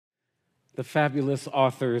The fabulous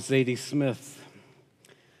author Zadie Smith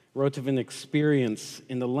wrote of an experience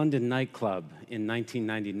in the London nightclub in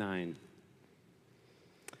 1999.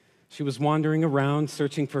 She was wandering around,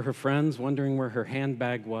 searching for her friends, wondering where her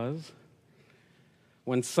handbag was,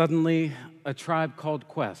 when suddenly A Tribe Called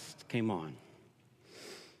Quest came on.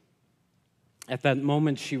 At that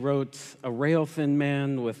moment, she wrote, a rail-thin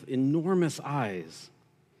man with enormous eyes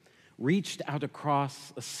reached out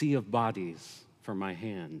across a sea of bodies for my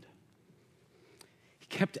hand. He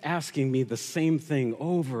kept asking me the same thing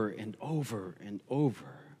over and over and over.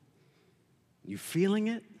 You feeling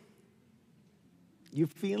it? You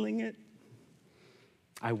feeling it?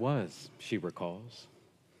 I was, she recalls.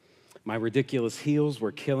 My ridiculous heels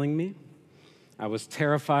were killing me. I was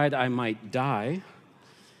terrified I might die,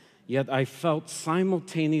 yet I felt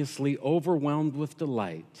simultaneously overwhelmed with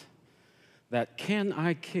delight that Can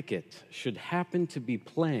I Kick It should happen to be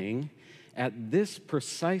playing at this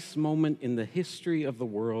precise moment in the history of the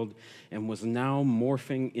world and was now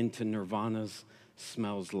morphing into Nirvana's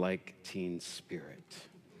Smells Like Teen Spirit.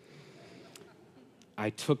 I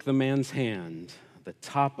took the man's hand. The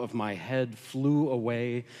top of my head flew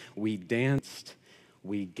away. We danced.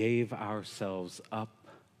 We gave ourselves up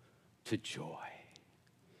to joy.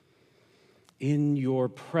 In your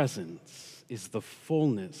presence is the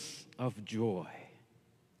fullness of joy,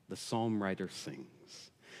 the psalm writer sings.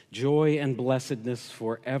 Joy and blessedness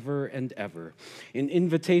forever and ever. An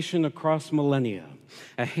invitation across millennia,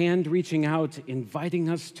 a hand reaching out, inviting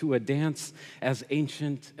us to a dance as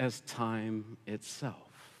ancient as time itself.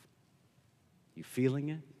 You feeling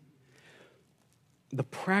it? The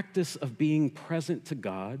practice of being present to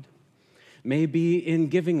God may be in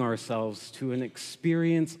giving ourselves to an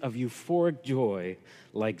experience of euphoric joy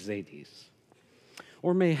like Zadie's,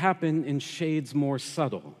 or may happen in shades more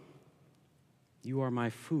subtle. You are my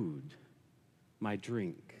food, my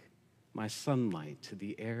drink, my sunlight to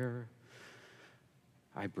the air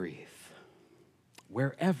I breathe.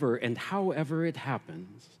 Wherever and however it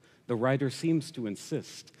happens, the writer seems to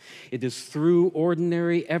insist, it is through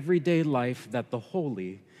ordinary, everyday life that the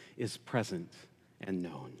holy is present and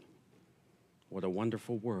known. What a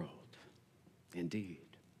wonderful world, indeed.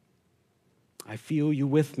 I feel you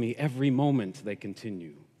with me every moment, they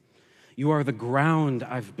continue. You are the ground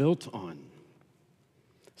I've built on.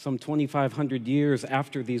 Some 2,500 years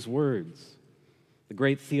after these words, the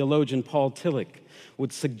great theologian Paul Tillich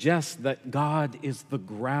would suggest that God is the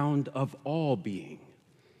ground of all being,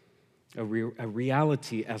 a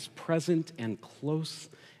reality as present and close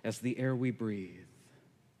as the air we breathe.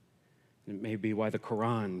 It may be why the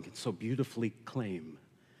Quran can so beautifully claim,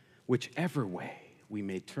 whichever way we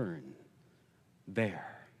may turn,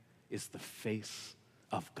 there is the face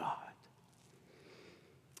of God.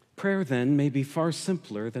 Prayer, then, may be far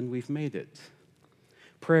simpler than we've made it.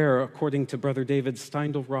 Prayer, according to Brother David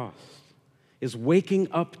Steindl-Ross, is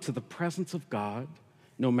waking up to the presence of God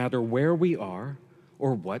no matter where we are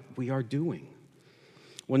or what we are doing.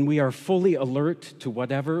 When we are fully alert to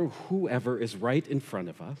whoever is right in front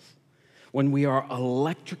of us, when we are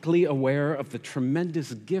electrically aware of the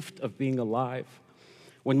tremendous gift of being alive,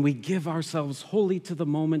 when we give ourselves wholly to the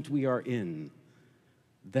moment we are in,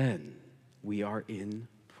 then we are in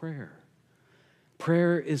prayer.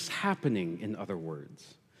 Prayer is happening, in other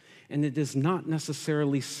words, and it is not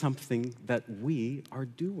necessarily something that we are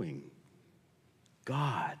doing.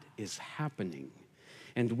 God is happening,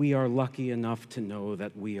 and we are lucky enough to know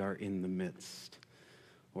that we are in the midst,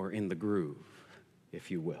 or in the groove, if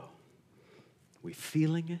you will. We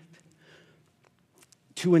feeling it?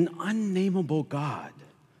 To an unnameable God,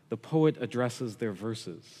 the poet addresses their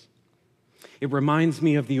verses. It reminds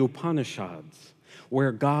me of the Upanishads,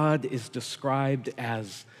 where God is described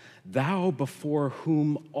as thou before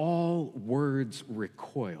whom all words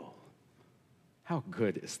recoil. How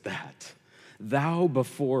good is that? Thou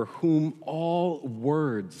before whom all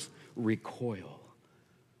words recoil.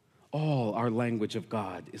 All our language of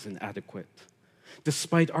God is inadequate.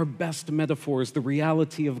 Despite our best metaphors, the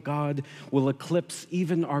reality of God will eclipse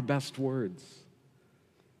even our best words.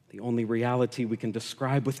 The only reality we can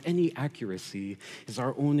describe with any accuracy is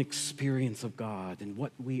our own experience of God and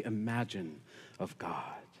what we imagine of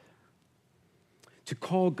God. To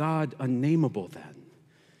call God unnameable, then,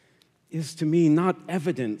 is to me not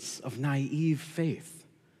evidence of naive faith,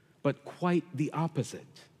 but quite the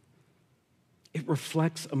opposite. It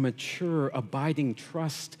reflects a mature, abiding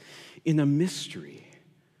trust in a mystery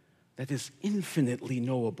that is infinitely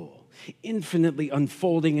knowable, infinitely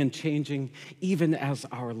unfolding and changing, even as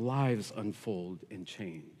our lives unfold and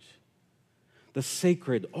change. The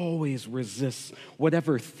sacred always resists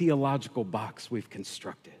whatever theological box we've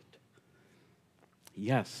constructed.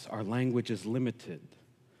 Yes, our language is limited,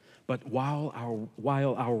 but while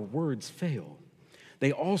our words fail,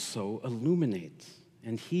 they also illuminate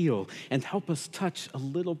and heal and help us touch a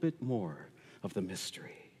little bit more of the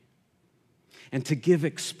mystery. And to give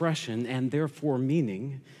expression and therefore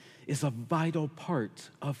meaning is a vital part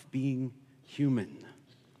of being human.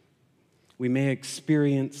 We may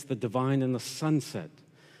experience the divine in the sunset,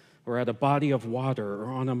 or at a body of water,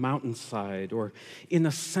 or on a mountainside, or in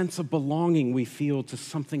a sense of belonging we feel to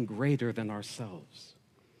something greater than ourselves.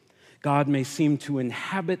 God may seem to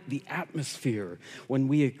inhabit the atmosphere when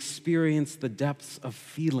we experience the depths of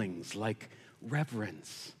feelings like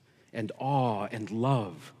reverence and awe and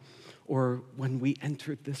love, or when we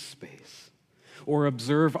enter this space, or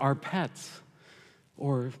observe our pets,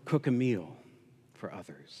 or cook a meal for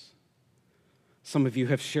others. Some of you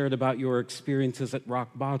have shared about your experiences at rock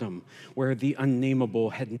bottom, where the unnameable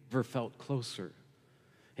had never felt closer,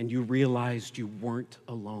 and you realized you weren't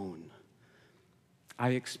alone. I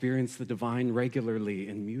experience the divine regularly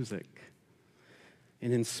in music,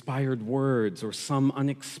 in inspired words, or some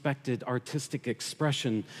unexpected artistic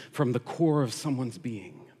expression from the core of someone's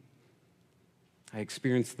being. I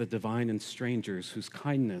experience the divine in strangers whose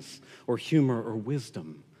kindness or humor or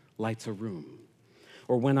wisdom lights a room,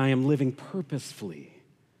 or when I am living purposefully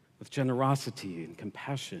with generosity and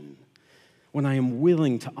compassion, when I am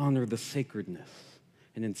willing to honor the sacredness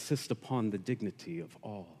and insist upon the dignity of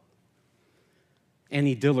all.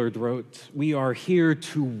 Annie Dillard wrote, "We are here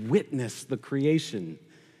to witness the creation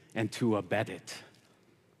and to abet it.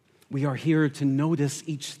 We are here to notice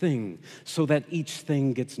each thing so that each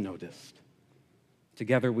thing gets noticed.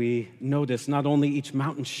 Together we notice not only each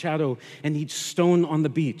mountain shadow and each stone on the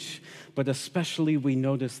beach, but especially we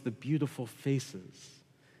notice the beautiful faces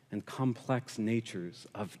and complex natures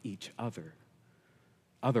of each other.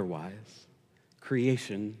 Otherwise,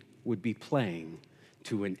 creation would be playing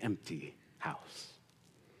to an empty house."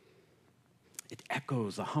 It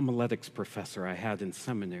echoes a homiletics professor I had in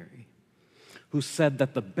seminary who said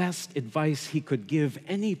that the best advice he could give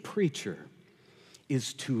any preacher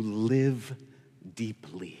is to live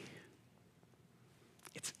deeply.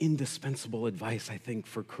 It's indispensable advice, I think,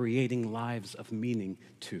 for creating lives of meaning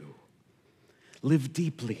too. Live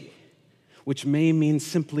deeply, which may mean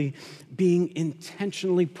simply being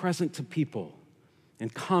intentionally present to people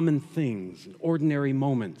and common things and ordinary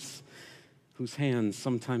moments whose hands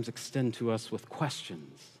sometimes extend to us with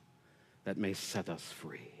questions that may set us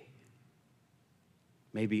free.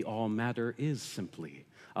 Maybe all matter is simply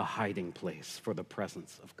a hiding place for the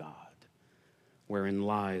presence of God, wherein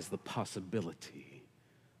lies the possibility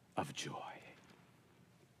of joy.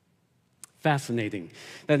 Fascinating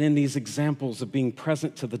that in these examples of being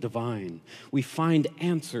present to the divine, we find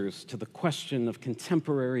answers to the question of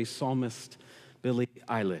contemporary psalmist Billie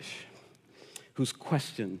Eilish, whose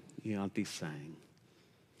question Ianti sang,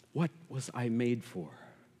 "What was I made for?"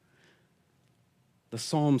 The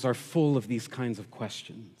Psalms are full of these kinds of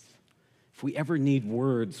questions. If we ever need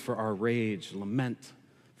words for our rage, lament,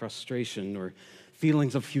 frustration, or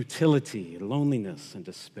feelings of futility, loneliness, and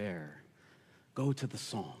despair, go to the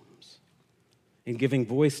Psalms. In giving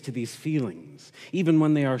voice to these feelings, even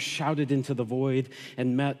when they are shouted into the void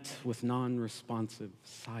and met with non-responsive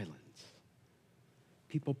silence,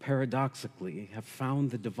 people paradoxically have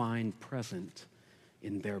found the divine present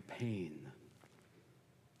in their pain.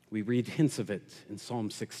 We read hints of it in Psalm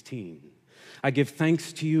 16. "I give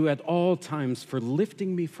thanks to you at all times for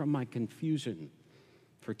lifting me from my confusion,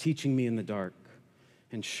 for teaching me in the dark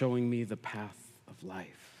and showing me the path of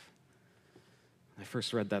life." I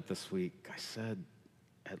first read that this week. I said,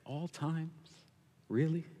 at all times?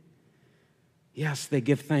 Really? Yes, they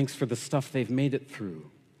give thanks for the stuff they've made it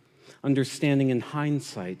through, understanding in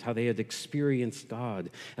hindsight how they had experienced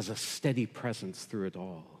God as a steady presence through it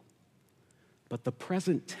all. But the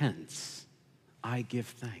present tense, "I give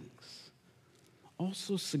thanks,"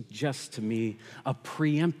 also suggests to me a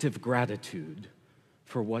preemptive gratitude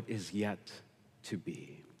for what is yet to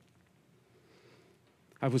be.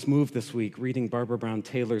 I was moved this week reading Barbara Brown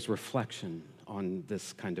Taylor's reflection on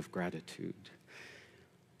this kind of gratitude.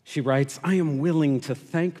 She writes, "I am willing to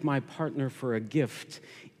thank my partner for a gift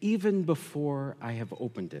even before I have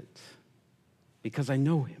opened it, because I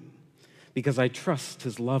know him, because I trust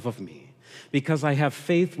his love of me, because I have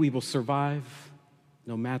faith we will survive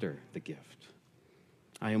no matter the gift.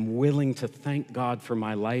 I am willing to thank God for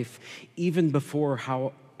my life even before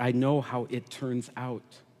I know how it turns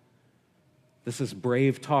out. This is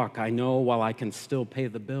brave talk, I know, while I can still pay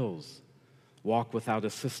the bills, walk without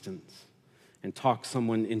assistance, and talk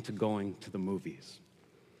someone into going to the movies.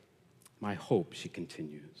 My hope," she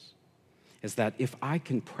continues, is that if I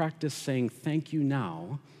can practice saying thank you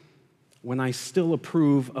now, when I still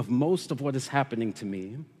approve of most of what is happening to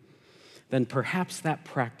me, then perhaps that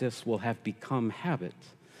practice will have become habit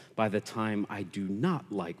by the time I do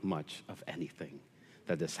not like much of anything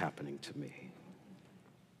that is happening to me.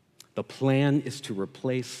 The plan is to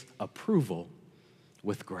replace approval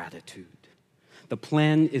with gratitude. The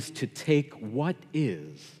plan is to take what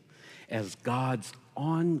is as God's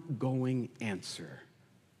ongoing answer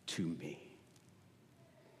to me.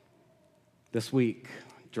 This week,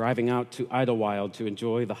 driving out to Idlewild to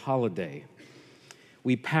enjoy the holiday,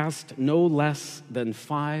 we passed no less than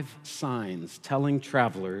 5 signs telling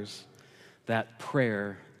travelers that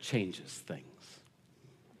prayer changes things.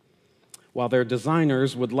 While their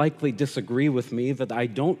designers would likely disagree with me that I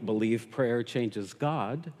don't believe prayer changes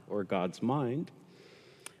God or God's mind,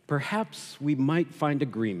 perhaps we might find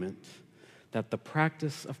agreement that the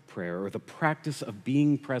practice of prayer or the practice of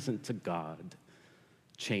being present to God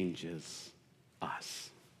changes us.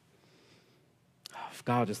 If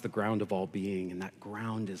God is the ground of all being, and that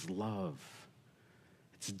ground is love,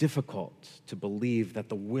 it's difficult to believe that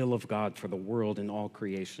the will of God for the world and all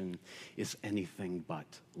creation is anything but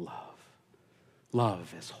love.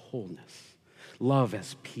 Love as wholeness, love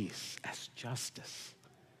as peace, as justice,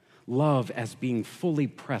 love as being fully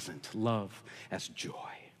present, love as joy,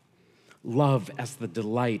 love as the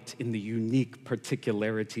delight in the unique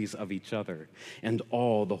particularities of each other and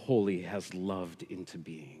all the holy has loved into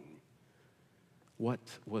being. What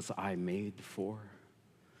was I made for?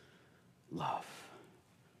 Love.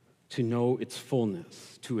 To know its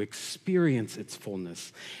fullness, to experience its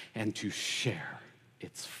fullness, and to share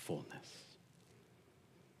its fullness.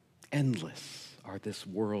 Endless are this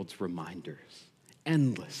world's reminders,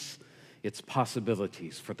 endless its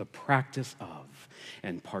possibilities for the practice of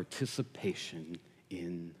and participation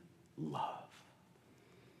in love.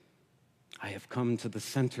 I have come to the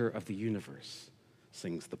center of the universe,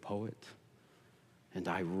 sings the poet, and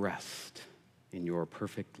I rest in your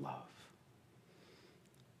perfect love.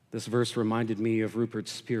 This verse reminded me of Rupert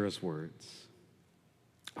Spira's words.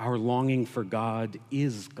 Our longing for God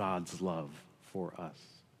is God's love for us.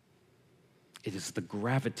 It is the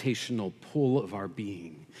gravitational pull of our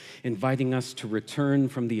being, inviting us to return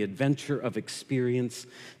from the adventure of experience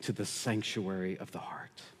to the sanctuary of the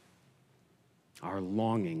heart. Our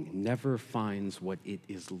longing never finds what it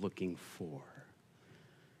is looking for.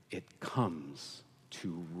 It comes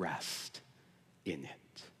to rest in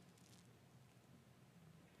it.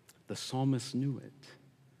 The psalmist knew it,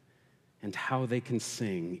 and how they can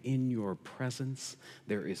sing, "In your presence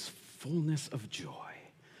there is fullness of joy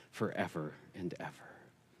forever and ever."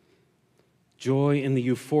 Joy in the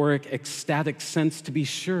euphoric, ecstatic sense, to be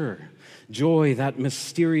sure. Joy, that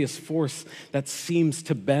mysterious force that seems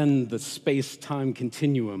to bend the space-time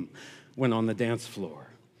continuum when on the dance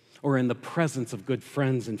floor, or in the presence of good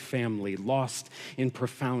friends and family, lost in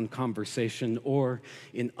profound conversation, or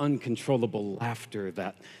in uncontrollable laughter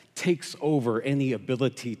that takes over any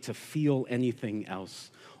ability to feel anything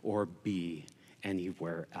else or be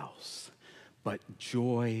anywhere else. But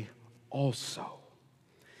joy also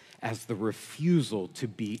as the refusal to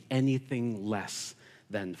be anything less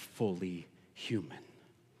than fully human.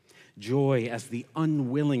 Joy as the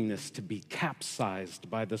unwillingness to be capsized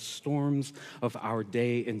by the storms of our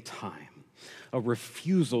day and time. A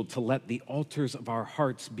refusal to let the altars of our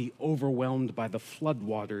hearts be overwhelmed by the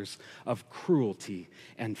floodwaters of cruelty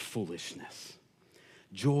and foolishness.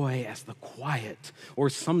 Joy as the quiet or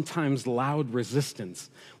sometimes loud resistance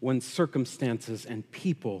when circumstances and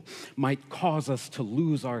people might cause us to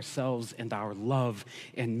lose ourselves and our love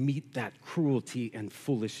and meet that cruelty and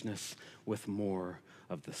foolishness with more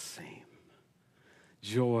of the same.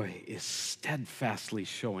 Joy is steadfastly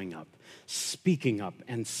showing up, speaking up,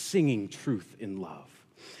 and singing truth in love.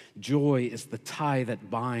 Joy is the tie that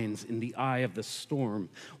binds in the eye of the storm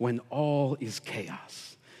when all is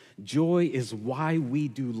chaos. Joy is why we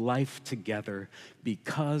do life together,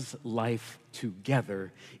 because life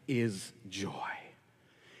together is joy.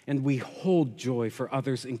 And we hold joy for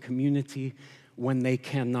others in community when they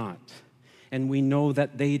cannot. And we know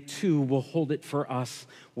that they too will hold it for us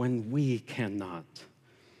when we cannot.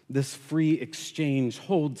 This free exchange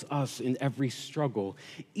holds us in every struggle,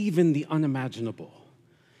 even the unimaginable.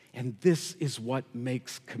 And this is what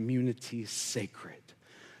makes community sacred.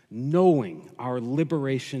 Knowing our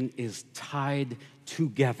liberation is tied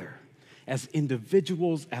together as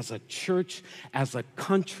individuals, as a church, as a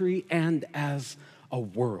country, and as a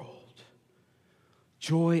world.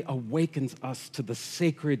 Joy awakens us to the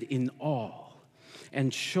sacred in all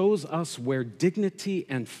and shows us where dignity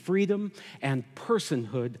and freedom and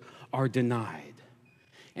personhood are denied.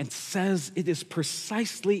 and says it is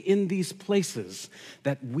precisely in these places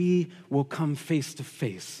that we will come face to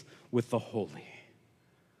face with the holy.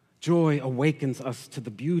 Joy awakens us to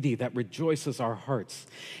the beauty that rejoices our hearts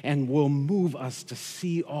and will move us to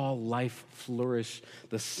see all life flourish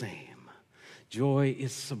the same. Joy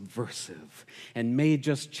is subversive and may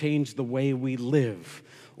just change the way we live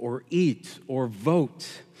or eat or vote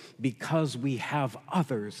because we have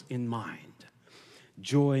others in mind.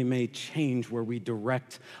 Joy may change where we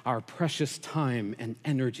direct our precious time and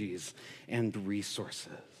energies and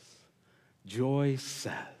resources. Joy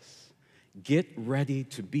says, get ready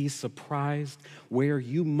to be surprised where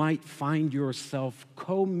you might find yourself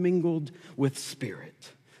commingled with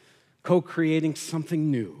spirit, co-creating something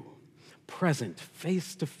new, present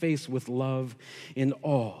face to face with love in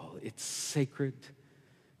all its sacred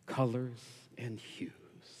colors and hues.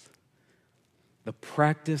 The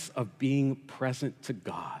practice of being present to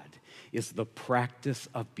God is the practice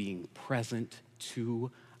of being present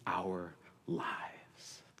to our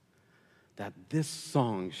lives. That this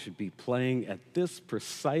song should be playing at this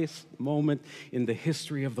precise moment in the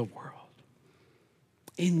history of the world.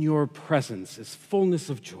 In your presence is fullness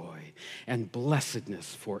of joy and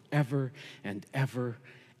blessedness forever and ever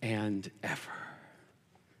and ever.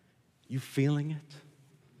 You feeling it?